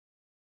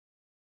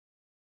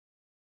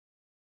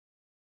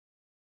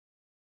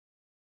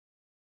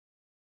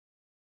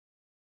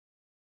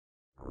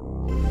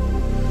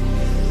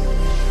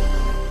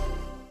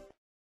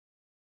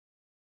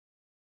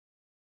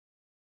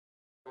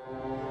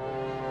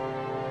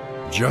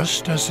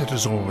Just as it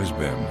has always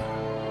been,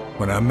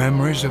 when our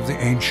memories of the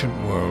ancient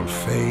world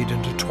fade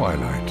into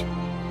twilight,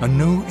 a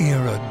new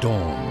era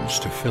dawns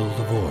to fill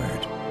the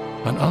void,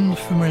 an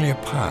unfamiliar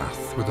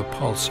path with a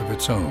pulse of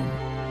its own,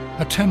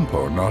 a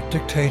tempo not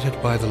dictated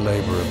by the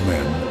labor of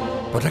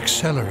men, but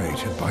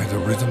accelerated by the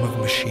rhythm of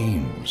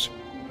machines,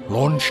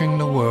 launching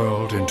the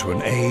world into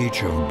an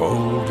age of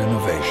bold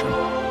innovation.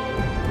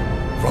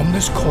 From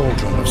this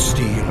cauldron of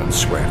steel and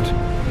sweat,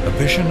 a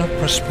vision of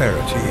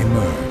prosperity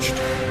emerged,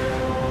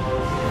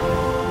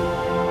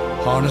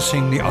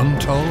 harnessing the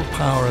untold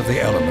power of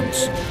the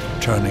elements,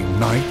 turning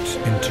night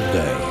into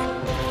day,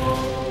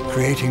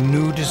 creating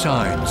new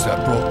designs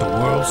that brought the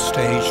world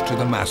stage to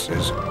the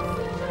masses,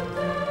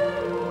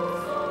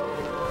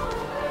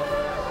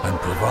 and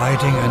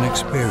providing an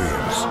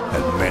experience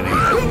that many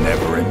had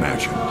never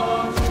imagined.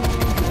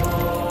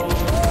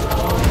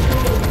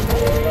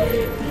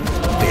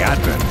 The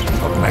advent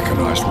of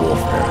mechanized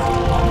warfare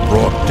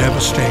brought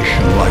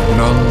devastation like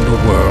none the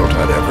world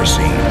had ever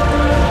seen,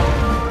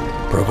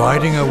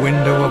 providing a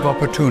window of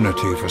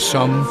opportunity for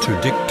some to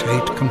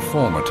dictate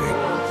conformity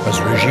as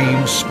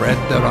regimes spread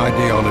their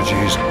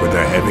ideologies with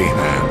a heavy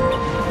hand,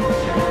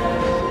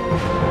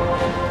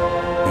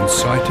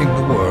 inciting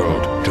the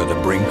world to the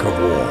brink of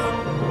war.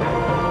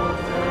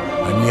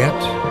 And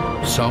yet,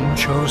 some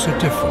chose a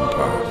different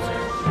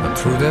path, and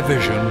through their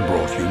vision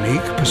brought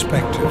unique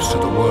perspectives to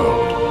the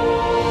world.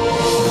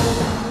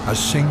 As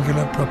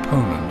singular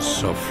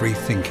proponents of free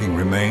thinking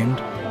remained,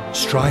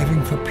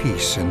 striving for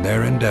peace in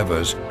their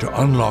endeavors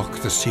to unlock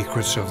the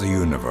secrets of the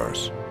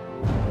universe,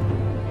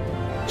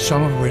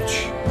 some of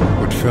which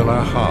would fill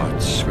our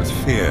hearts with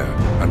fear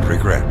and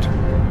regret.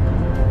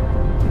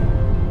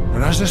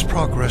 And as this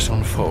progress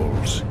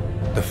unfolds,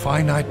 the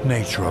finite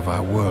nature of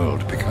our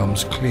world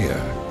becomes clear.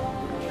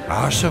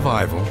 Our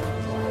survival,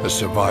 the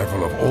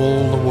survival of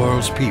all the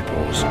world's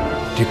peoples,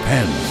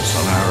 depends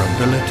on our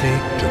ability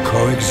to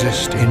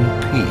coexist in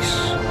peace.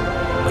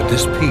 But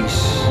this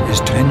peace is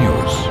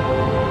tenuous.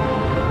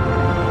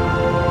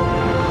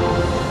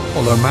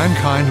 Although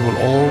mankind will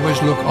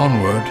always look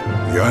onward,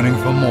 yearning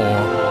for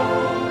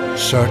more,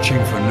 searching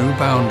for new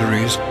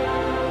boundaries,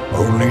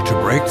 only to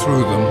break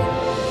through them,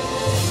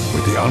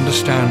 with the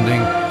understanding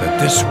that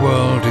this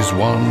world is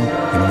one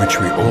in which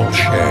we all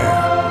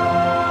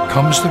share,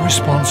 comes the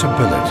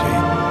responsibility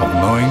of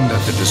knowing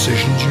that the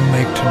decisions you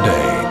make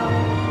today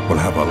will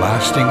have a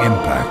lasting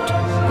impact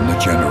on the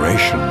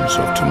generations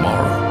of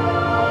tomorrow.